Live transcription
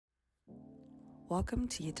Welcome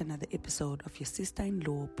to yet another episode of your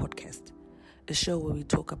Sister-in-Law podcast, a show where we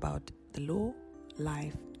talk about the law,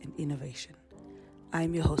 life, and innovation.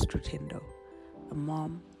 I'm your host, Rutendo, a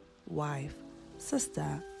mom, wife,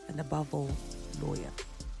 sister, and above all, lawyer.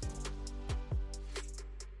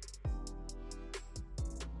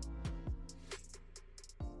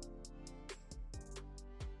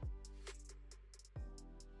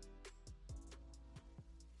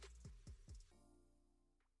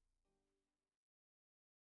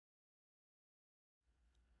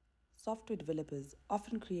 Software developers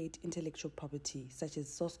often create intellectual property such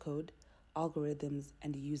as source code, algorithms,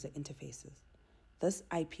 and user interfaces. This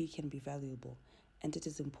IP can be valuable, and it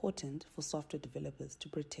is important for software developers to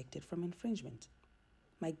protect it from infringement.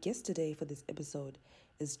 My guest today for this episode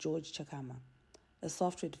is George Chakama, a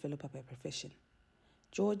software developer by profession.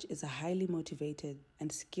 George is a highly motivated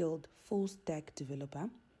and skilled full-stack developer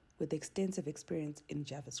with extensive experience in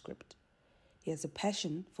JavaScript. He has a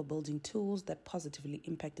passion for building tools that positively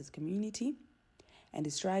impact his community, and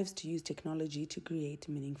he strives to use technology to create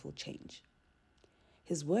meaningful change.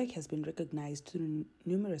 His work has been recognized through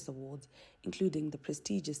numerous awards, including the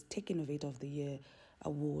prestigious Tech Innovator of the Year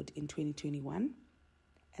Award in 2021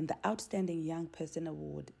 and the Outstanding Young Person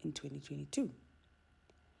Award in 2022.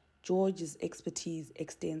 George's expertise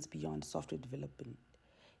extends beyond software development.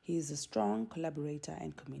 He is a strong collaborator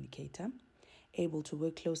and communicator, able to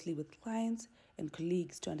work closely with clients and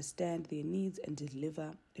colleagues to understand their needs and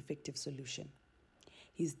deliver effective solutions.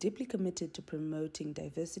 He is deeply committed to promoting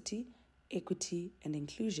diversity, equity, and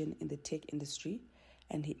inclusion in the tech industry,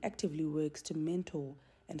 and he actively works to mentor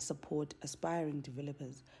and support aspiring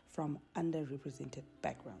developers from underrepresented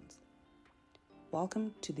backgrounds.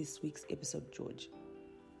 Welcome to this week's episode, George.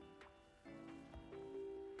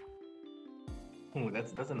 Oh,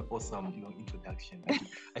 that's an awesome, introduction.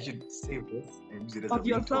 I should save this and use it as of a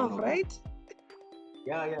yourself, right?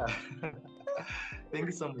 Yeah. Thank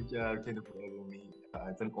you so much, Rutendo, for having me.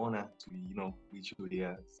 It's an honor to be, with you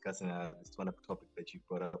here discussing this wonderful topic that you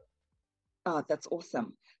brought up. Oh, that's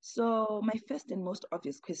awesome. So my first and most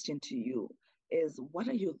obvious question to you is, what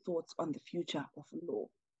are your thoughts on the future of law?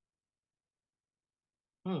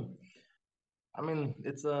 I mean,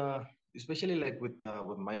 it's especially like with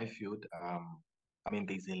my field.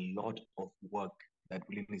 There's a lot of work that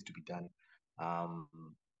really needs to be done, um,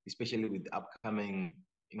 especially with the upcoming,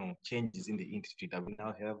 changes in the industry that we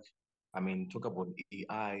now have. Talk about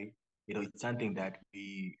AI. It's something that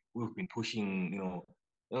we've been pushing,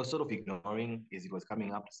 sort of ignoring as it was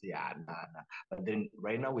coming up to say, nah. But then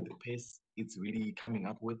right now with the pace, it's really coming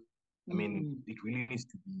up with. It really needs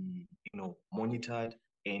to be, monitored,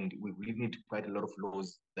 and we really need quite a lot of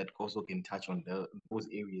laws that also can touch on those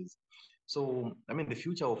areas. So, the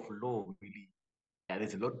future of law really,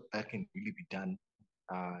 there's a lot that can really be done,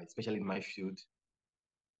 especially in my field.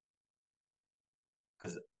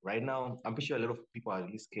 Because right now, I'm pretty sure a lot of people are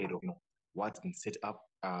really scared of, what's been set up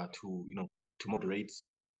to moderate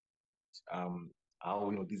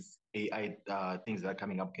how, these AI things that are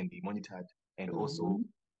coming up can be monitored, and also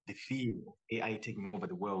the fear of AI taking over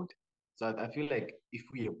the world. So I feel like if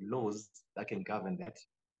we have laws that can govern that,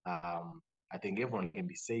 I think everyone can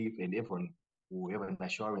be safe and everyone will have an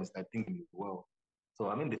assurance that things will be well.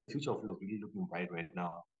 So the future of law is really looking bright right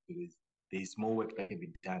now because there's more work that can be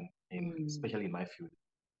done, especially in my field.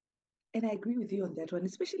 And I agree with you on that one,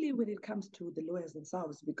 especially when it comes to the lawyers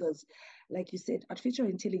themselves, because like you said, artificial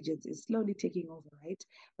intelligence is slowly taking over, right?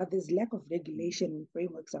 But there's lack of regulation and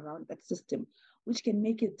frameworks around that system, which can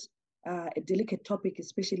make it a delicate topic,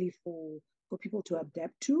 especially for people to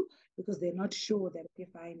adapt to, because they're not sure that, okay,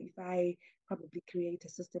 fine, if I probably create a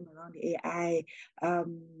system around AI,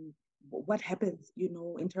 what happens,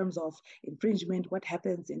 in terms of infringement, what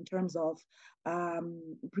happens in terms of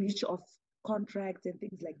breach of contracts and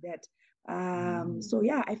things like that. So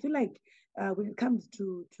yeah, I feel like when it comes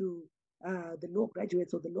to the law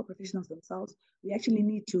graduates or the law professionals themselves, we actually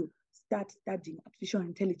need to start studying artificial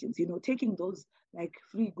intelligence, taking those like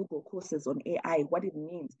free Google courses on AI, what it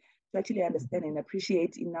means to actually understand and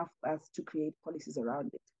appreciate enough as to create policies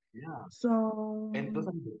around it. Yeah. So, and those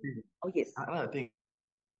are the things. Oh yes. Another thing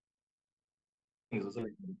is also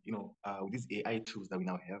like, with these AI tools that we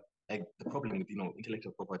now have, like the problem with,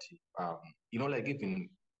 intellectual property, like even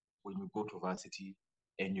when you go to varsity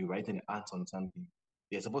and you write an answer on something,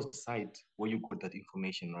 they're supposed to cite where you got that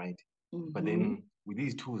information, right? But then with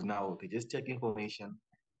these tools now, they just take information.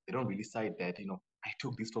 They don't really cite that, I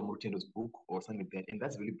took this from Rutendo's book or something like that. And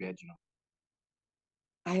that's really bad,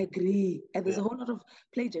 I agree. And there's a whole lot of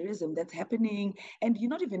plagiarism that's happening. And you're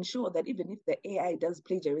not even sure that even if the AI does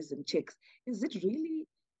plagiarism checks, is it really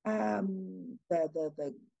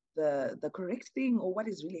the the correct thing or what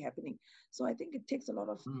is really happening. So I think it takes a lot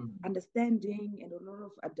of understanding and a lot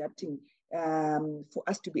of adapting for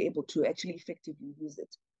us to be able to actually effectively use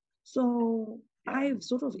it. So I've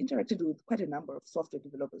sort of interacted with quite a number of software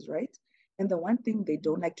developers, right? And the one thing they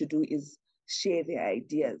don't like to do is share their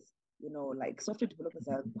ideas. Like software developers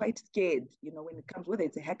are quite scared, when it comes, whether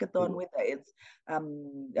it's a hackathon, whether it's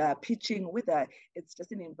pitching, whether it's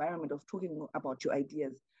just an environment of talking about your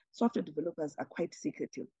ideas. Software developers are quite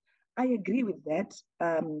secretive. I agree with that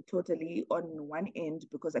totally on one end,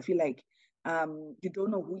 because I feel like you don't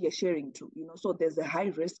know who you're sharing to, so there's a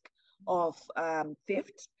high risk of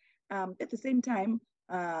theft. At the same time,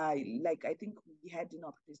 like I think we had in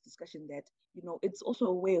our previous discussion that, it's also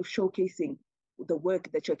a way of showcasing the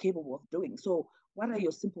work that you're capable of doing. So what are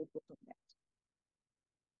your simple thoughts on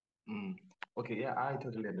that? Okay, yeah, I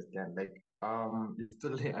totally understand. Like, it's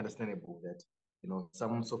totally understandable that,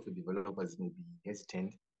 some software developers may be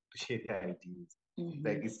hesitant to share their ideas.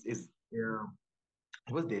 Like, yeah,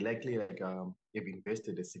 because they likely have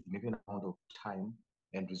invested a significant amount of time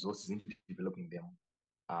and resources into developing them.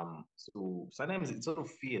 So sometimes it's sort of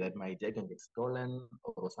fear that my idea can get stolen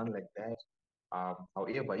or something like that.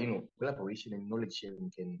 However, collaboration and knowledge sharing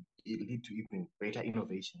can lead to even greater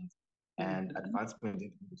innovations and advancement in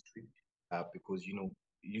the industry. Because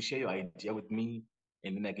you share your idea with me,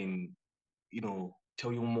 and then I can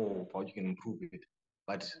tell you more how you can improve it.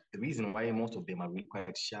 But the reason why most of them are really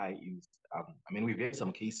quite shy is, I mean, we've had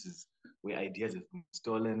some cases where ideas have been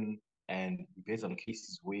stolen, and we've had some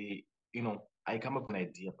cases where, I come up with an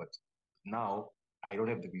idea, but now I don't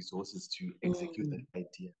have the resources to execute that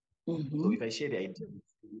idea. So if I share the idea with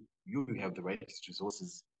you, you have the right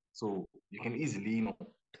resources. So you can easily,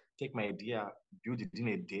 take my idea, build it in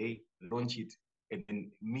a day, launch it, and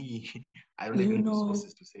then me, I don't have any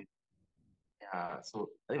resources to say. Yeah, so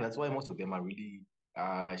I think that's why most of them are really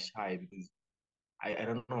shy, because I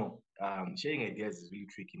don't know. Sharing ideas is really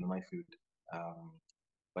tricky in my field. Um,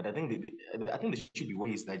 but I think there should be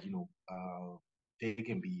ways that they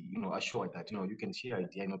can be assured that you can share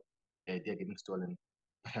idea, not idea getting stolen.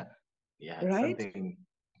 Yeah, it's Right? something.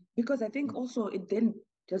 Because I think also it then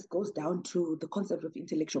just goes down to the concept of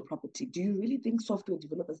intellectual property. Do you really think software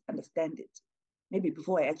developers understand it? Maybe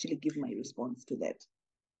before I actually give my response to that.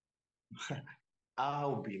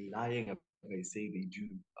 I'll be lying if I say they do.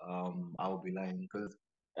 I'll be lying because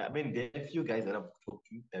I mean there are a few guys that I've talked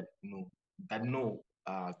to that know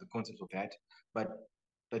the concepts of that. But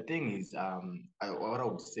the thing is, what I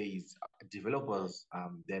would say is developers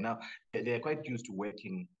they're quite used to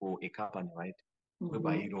working for a company, right?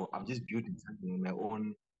 Whereby I'm just building something on my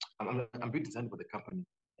own. I'm building something for the company,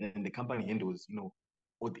 and then the company handles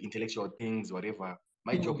all the intellectual things, whatever.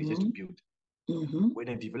 My job is just to build. When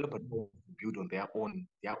a developer build on their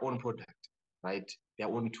own product, right? Their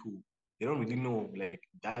own tool, they don't really know like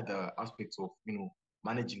the other aspects of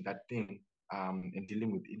managing that thing and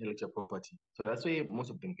dealing with intellectual property. So that's why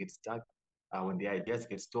most of them get stuck when their ideas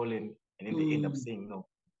get stolen, and then they end up saying, I'm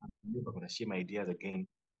never gonna share my ideas again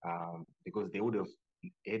because they would have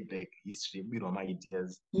had like history, my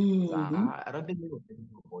ideas. So I don't think they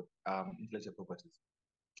know about intellectual properties.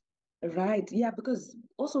 Right. Yeah, because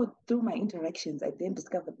also through my interactions, I then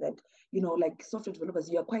discovered that, like software developers,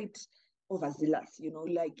 you're quite overzealous,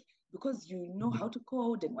 like because you know how to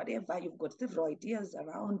code and whatever, you've got several ideas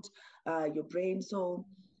around your brain. So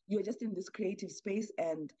you're just in this creative space,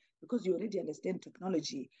 and because you already understand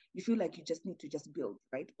technology, you feel like you just need to just build,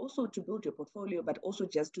 right? Also to build your portfolio, but also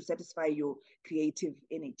just to satisfy your creative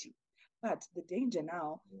energy. But the danger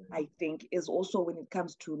now, I think, is also when it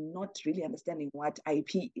comes to not really understanding what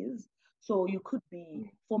IP is. So you could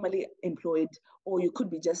be formally employed, or you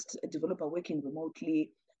could be just a developer working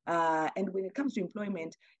remotely. And when it comes to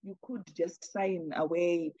employment, you could just sign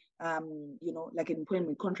away, like an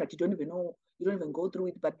employment contract. You don't even know, you don't even go through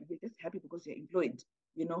it, but you're just happy because you're employed,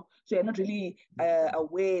 So you're not really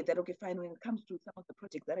aware that, okay, fine, when it comes to some of the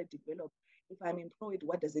projects that I develop, if I'm employed,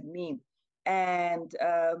 what does it mean? And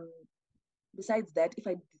besides that, if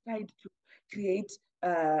I decide to create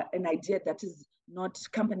an idea that is not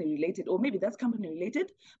company related, or maybe that's company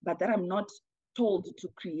related, but that I'm not told to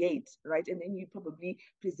create, right? And then you probably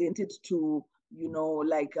present it to,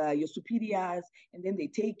 like your superiors, and then they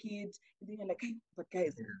take it, and then you're like, hey, but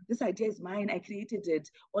guys, this idea is mine. I created it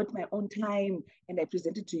at my own time, and I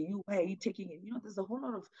presented to you. Why are you taking it? There's a whole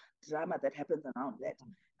lot of drama that happens around that.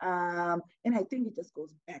 And I think it just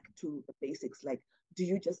goes back to the basics, like, do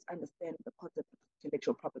you just understand the concept of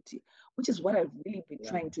intellectual property, which is what I've really been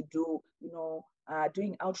trying to do,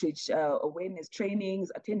 doing outreach, awareness trainings,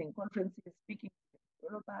 attending conferences, speaking to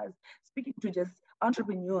developers, speaking to just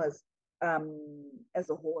entrepreneurs, as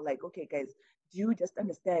a whole. Like, okay, guys, do you just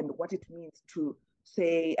understand what it means to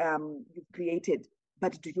say you've created,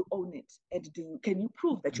 but do you own it? And can you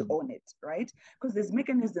prove that you own it, right? Because there's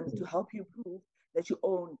mechanisms to help you prove that you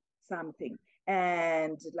own something.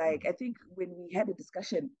 And like, I think when we had a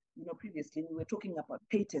discussion, previously, we were talking about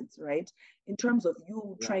patents, right? In terms of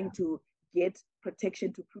you trying to get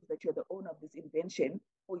protection to prove that you're the owner of this invention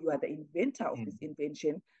or you are the inventor of this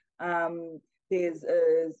invention. There's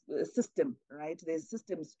a system, right? There's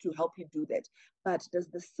systems to help you do that. But does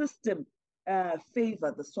the system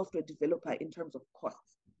favor the software developer in terms of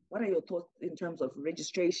costs? What are your thoughts in terms of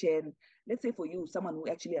registration? Let's say for you, someone who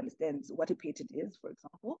actually understands what a patent is, for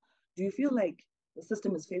example, do you feel like the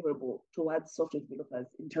system is favorable towards software developers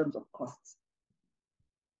in terms of costs?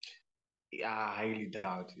 Yeah, I highly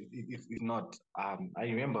doubt. It's not. I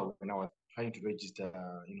remember when I was trying to register,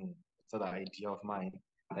 it's an idea of mine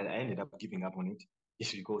that I ended up giving up on it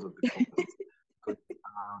just because of the cost. Because,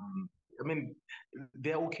 I mean,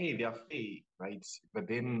 they're okay, they're fair, right? But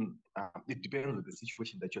then it depends on the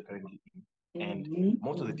situation that you're currently in. And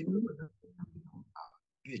most of the developers,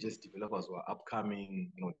 these are just developers who are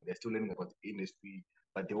upcoming, they're still learning about the industry,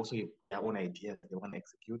 but they also have their own ideas they want to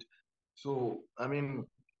execute. So, I mean,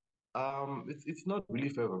 it's not really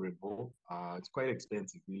favorable. It's quite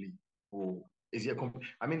expensive, really. For is it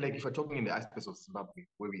I mean, like if we're talking in the aspects of Zimbabwe,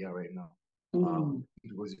 where we are right now,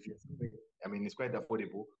 because if you're, I mean, it's quite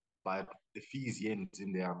affordable, but the fees here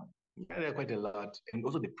in there, yeah, they're quite a lot, and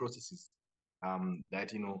also the processes,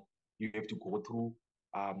 that you have to go through.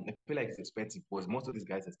 I feel like it's expensive because most of these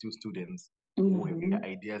guys are still students who have their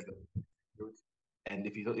ideas that, and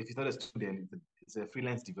if he's not a student, it's a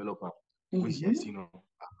freelance developer, which has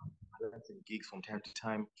gigs from time to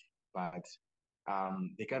time, but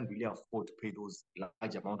they can't really afford to pay those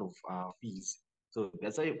large amount of fees. So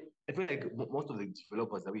that's why I feel like most of the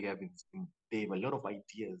developers that we have in Spain, they have a lot of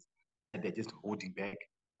ideas that they're just holding back,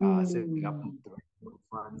 setting up the right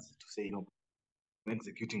funds to say,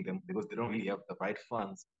 executing them because they don't really have the right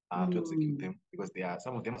funds to execute them because they are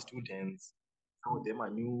some of them are students, some of them are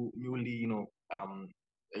newly,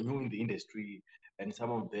 new in the industry, and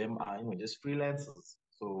some of them are just freelancers.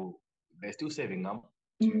 So they're still saving up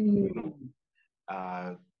to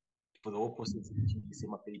uh, for the whole process of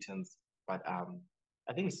same patents. But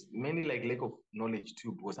I think it's mainly like lack of knowledge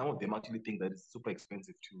too, because some of them actually think that it's super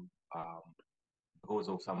expensive too, because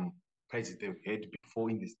of some prices they've had before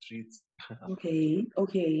in the streets. Okay.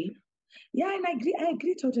 Yeah, and I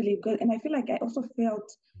agree totally. Because, and I feel like I also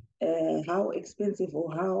felt how expensive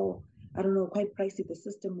or how, I don't know, quite pricey the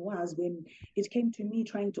system was when it came to me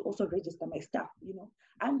trying to also register my stuff.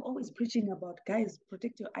 I'm always preaching about, guys,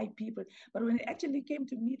 protect your IP, but when it actually came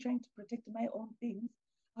to me trying to protect my own things,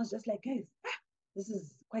 I was just like, guys, this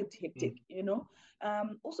is quite hectic.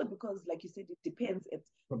 Also because, like you said, it depends at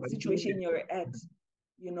the situation you're at.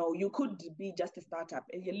 You could be just a startup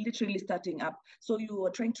and you're literally starting up. So you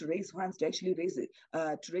are trying to raise funds to actually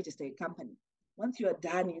to register a company. Once you are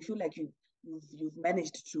done, you feel like you've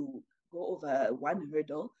managed to go over one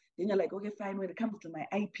hurdle. Then you're like, okay, fine. When it comes to my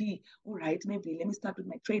IP, all right, maybe let me start with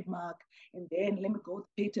my trademark and then let me go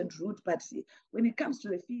the patent route. But when it comes to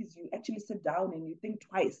the fees, you actually sit down and you think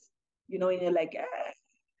twice, and you're like,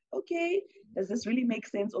 okay, does this really make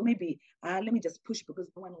sense? Or maybe let me just push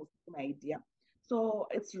because no one will see my idea. So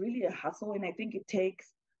it's really a hustle. And I think it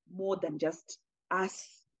takes more than just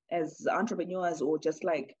us as entrepreneurs or just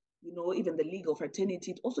like, even the legal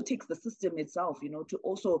fraternity. It also takes the system itself, to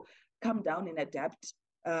also come down and adapt.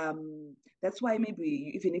 That's why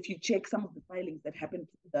maybe even if you check some of the filings that happen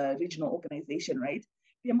to the regional organization, right,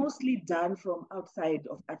 they're mostly done from outside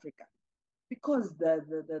of Africa because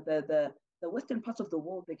the Western parts of the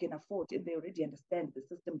world, they can afford and they already understand the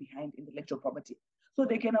system behind intellectual property. So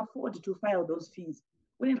they can afford to file those fees.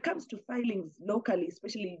 When it comes to filings locally,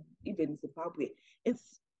 especially even Zimbabwe,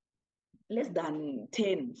 it's less than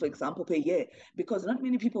 10, for example, per year, because not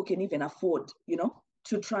many people can even afford,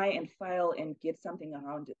 to try and file and get something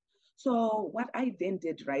around it. So what I then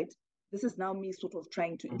did, right, this is now me sort of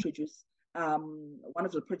trying to introduce one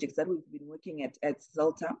of the projects that we've been working at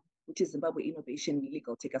ZELTA, which is Zimbabwe Innovation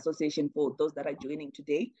Legal Tech Association for those that are joining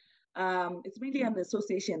today. It's mainly an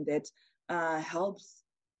association that helps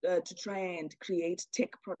to try and create tech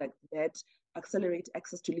products that accelerate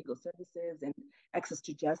access to legal services and access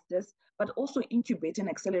to justice, but also incubate and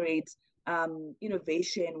accelerate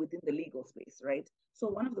innovation within the legal space, right? So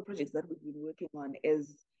one of the projects that we've been working on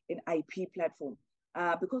is an IP platform.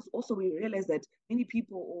 Because also we realize that many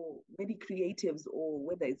people or many creatives, or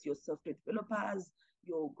whether it's your software developers,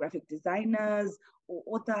 your graphic designers or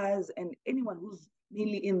authors, and anyone who's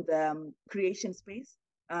mainly in the creation space,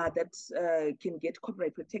 that can get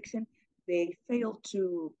copyright protection, they fail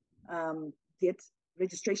to get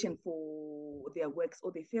registration for their works,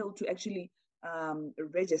 or they fail to actually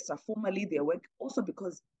register formally their work, also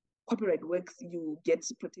because copyright works, you get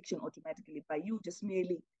protection automatically by you just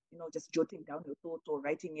merely, just jotting down your thoughts or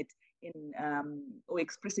writing it in or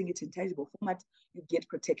expressing it in tangible format, you get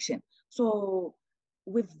protection. So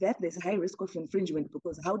with that, there's a high risk of infringement,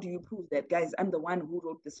 because how do you prove that, guys, I'm the one who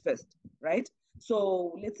wrote this first, right?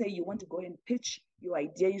 So let's say you want to go and pitch your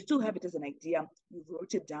idea. You still have it as an idea. You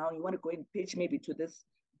wrote it down. You want to go and pitch maybe to this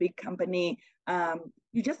big company.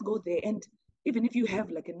 You just go there, and even if you have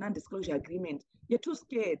like a non-disclosure agreement, you're too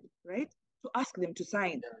scared, right, to ask them to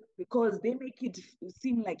sign, because they make it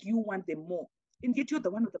seem like you want them more, and yet you're the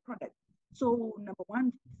one with the product. So number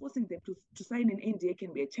one, forcing them to sign an NDA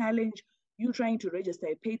can be a challenge. You trying to register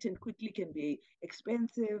a patent quickly can be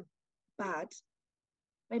expensive, but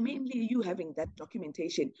by mainly you having that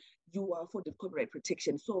documentation, you are afforded copyright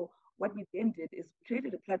protection. So what we then did is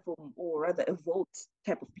created a platform, or rather a vault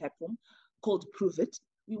type of platform called Prove It.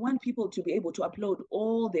 We want people to be able to upload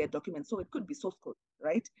all their documents. So it could be source code,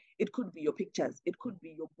 right? It could be your pictures. It could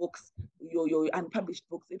be your books, your unpublished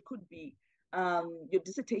books. It could be your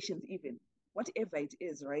dissertations even. Whatever it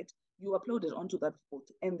is, right? You upload it onto that vault,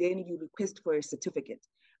 and then you request for a certificate,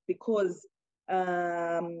 because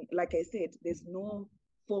like I said, there's no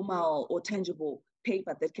formal or tangible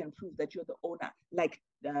paper that can prove that you're the owner. Like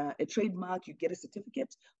a trademark, you get a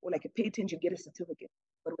certificate, or like a patent, you get a certificate.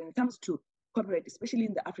 But when it comes to copyright, especially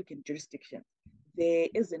in the African jurisdiction, there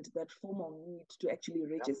isn't that formal need to actually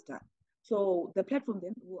register. So the platform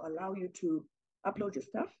then will allow you to upload your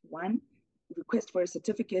stuff. One, request for a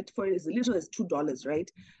certificate for as little as $2,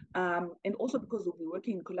 right? And also, because we'll be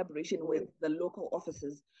working in collaboration with the local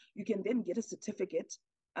offices, you can then get a certificate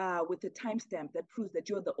with a timestamp that proves that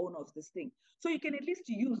you're the owner of this thing. So you can at least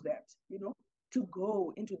use that, to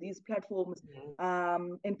go into these platforms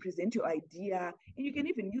and present your idea. And you can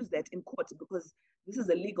even use that in court, because this is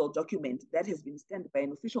a legal document that has been stamped by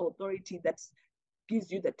an official authority that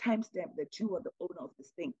gives you the timestamp that you are the owner of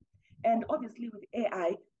this thing. And obviously, with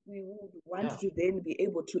AI, we would want to then be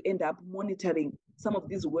able to end up monitoring some of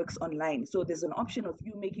these works online. So there's an option of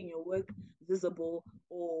you making your work visible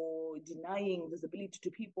or denying visibility to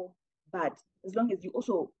people. But as long as you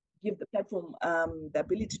also give the platform the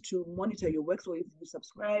ability to monitor your work, so if you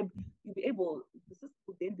subscribe, the system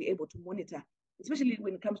will then be able to monitor, especially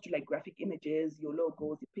when it comes to like graphic images, your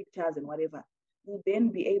logos, your pictures, and whatever. Will then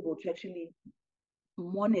be able to actually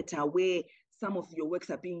monitor where some of your works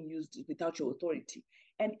are being used without your authority.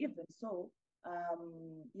 And even so,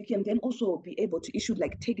 you can then also be able to issue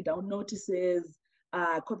like takedown notices,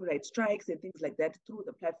 copyright strikes, and things like that through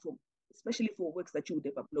the platform, especially for works that you would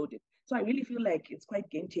have uploaded. So I really feel like it's quite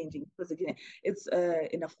game changing, because again, it's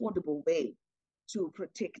an affordable way to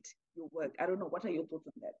protect your work. I don't know. What are your thoughts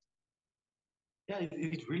on that? Yeah,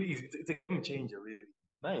 it really is. It's a game changer, really.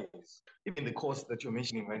 Nice. Even the course that you're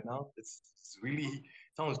mentioning right now, it's really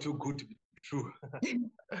sounds too good to be true.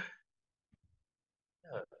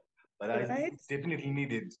 Yeah, but Right? it's definitely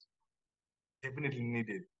needed. Definitely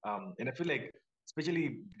needed. And I feel like,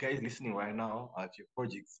 especially guys listening right now at your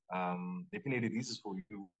projects, definitely this is for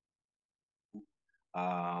you.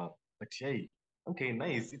 But hey, okay,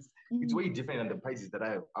 nice. It's way different than the prices that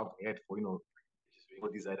I've had for for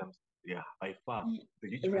these items. Yeah, by far the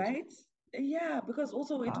huge difference. Right? Yeah, because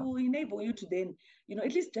also it will enable you to then,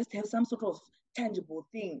 at least just have some sort of tangible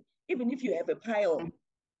thing. Even if you have a pile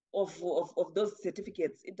of those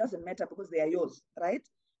certificates, it doesn't matter, because they are yours, right?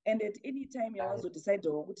 And at any time, you also decide,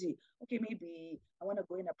 okay, maybe I want to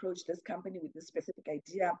go and approach this company with this specific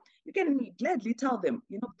idea. You can gladly tell them,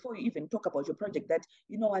 before you even talk about your project, that,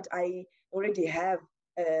 you know what, I already have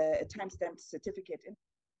a timestamped certificate. And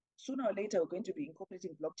sooner or later, we're going to be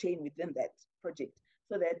incorporating blockchain within that project,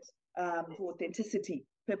 so that for authenticity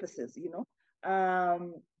purposes,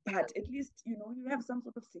 but at least, you have some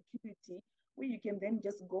sort of security where you can then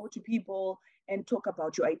just go to people and talk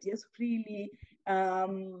about your ideas freely.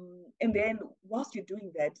 And then whilst you're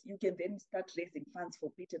doing that, you can then start raising funds for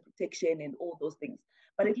patent protection and all those things.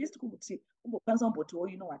 But at least, you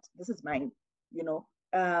know what, this is mine,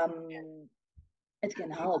 it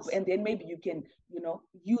can help, and then maybe you can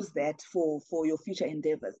use that for your future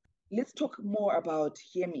endeavors. Let's talk more about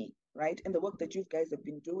Hear Me, right, and the work that you guys have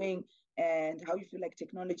been doing, and how you feel like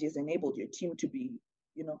technology has enabled your team to be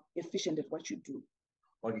efficient at what you do.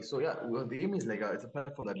 Okay, so yeah, well, the aim is like it's a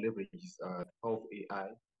platform that leverages the power of AI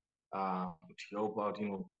to help out,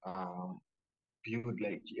 build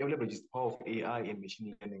like leverages the power of AI and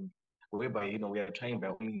machine learning, whereby we are trying by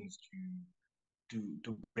all means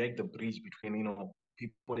to break the bridge between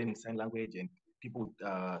people learning sign language and people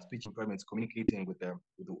with speech impairments communicating with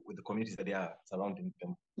the communities that they are surrounding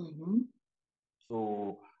them. Mm-hmm.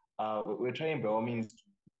 So we're trying by all means to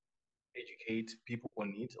educate people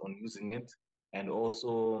on it, on using it, and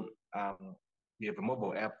also we have a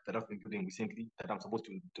mobile app that I've been building recently that I'm supposed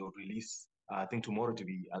to release. I think tomorrow to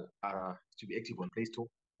be active on Play Store,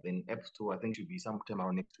 then App Store. I think should be sometime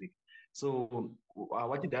around next week. So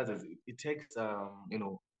what it does is it takes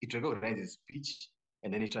it recognizes speech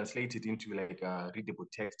and then it translates it into like readable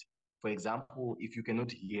text. For example, if you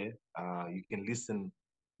cannot hear, you can listen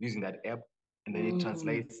using that app, and then it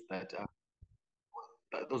translates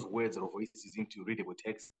those words or voices into readable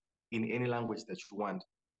text in any language that you want.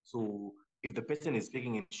 So if the person is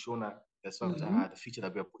speaking in Shona, that's what the feature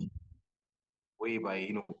that we are pushing, whereby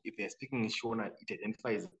if they're speaking in Shona, it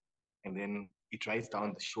identifies and then it writes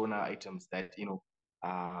down the Shona items that they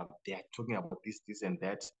are talking about this, and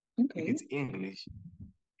that. Okay. If it's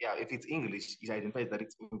English, it identifies that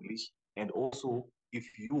it's English. And also, if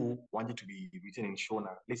you want it to be written in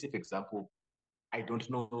Shona, let's say, for example, I don't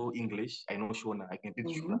know English, I know Shona, I can read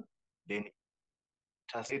Shona, then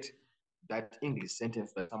translate that English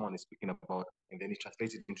sentence that someone is speaking about, and then it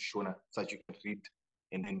translates it into Shona so that you can read,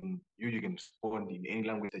 and then you can respond in any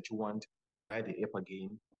language that you want by the app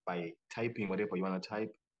again by typing whatever you want to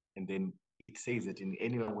type, and then it says it in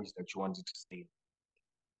any language that you want it to say.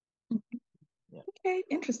 Yeah. Okay,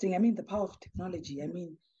 interesting. I mean, the power of technology. I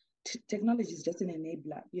mean, technology is just an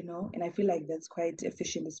enabler, and I feel like that's quite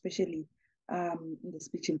efficient, especially in the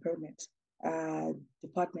speech impairment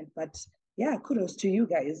department. But yeah, kudos to you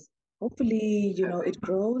guys. Hopefully, it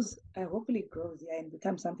grows. Hopefully it grows, yeah, and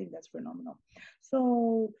becomes something that's phenomenal.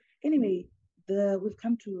 So anyway, we've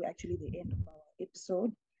come to actually the end of our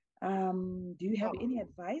episode. Do you have any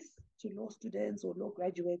advice to law students or law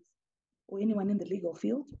graduates or anyone in the legal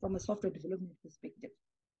field from a software development perspective?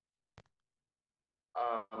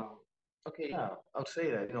 Okay, yeah, I would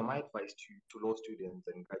say that my advice to law students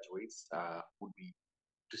and graduates would be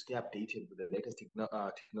to stay updated with the latest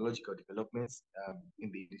technological developments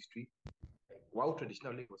in the industry. While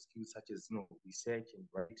traditional legal skills such as research and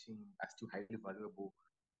writing are still highly valuable,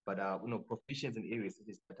 but proficiency in areas such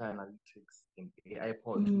as data analytics and AI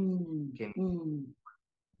powered tools can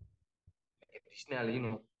additionally,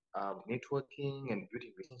 networking and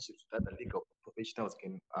building relationships with other legal professionals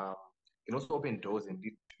can also open doors and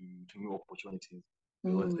lead to new opportunities,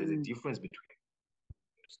 because there's a difference between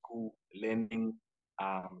school learning,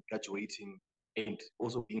 graduating, and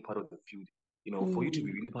also being part of the field. For you to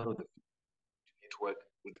be really part of the field, to network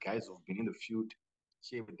with guys who've been in the field,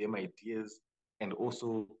 share with them ideas, and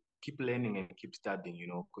also keep learning and keep studying,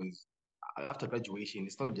 because after graduation,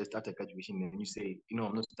 it's not just after graduation and you say,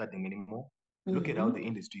 I'm not studying anymore. Look at how the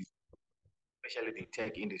industry, especially the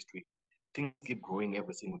tech industry, things keep growing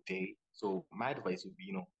every single day. So my advice would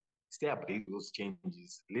be, stay updated with those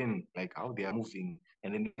changes, learn like how they are moving,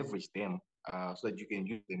 and then leverage them so that you can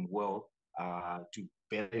use them well to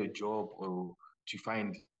better your job or to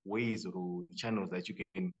find ways or channels that you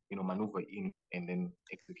can, maneuver in and then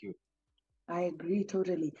execute. I agree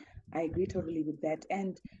totally. I agree totally with that.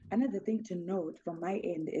 And another thing to note from my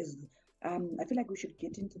end is I feel like we should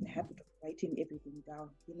get into the habit of writing everything down.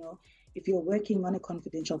 If you're working on a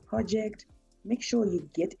confidential project, make sure you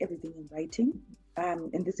get everything in writing.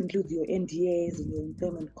 And this includes your NDAs and your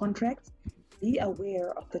employment contracts. Be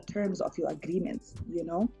aware of the terms of your agreements.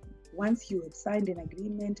 Once you have signed an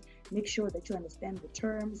agreement, make sure that you understand the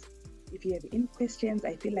terms. If you have any questions,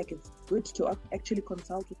 I feel like it's good to actually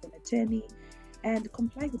consult with an attorney and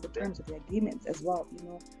comply with the terms of the agreements as well,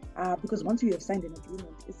 because once you have signed an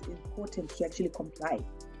agreement, it's important to actually comply.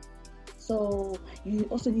 So you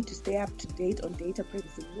also need to stay up to date on data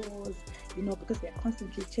privacy laws, because they're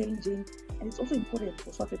constantly changing. And it's also important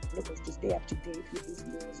for software developers to stay up to date with these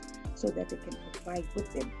laws so that they can comply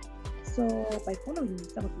with them. So by following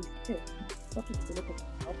some of these tips, software developers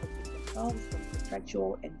can help protect themselves from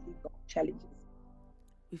contractual and legal challenges.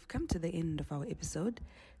 We've come to the end of our episode.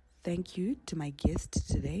 Thank you to my guest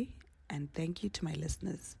today, and thank you to my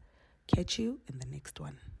listeners. Catch you in the next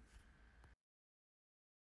one.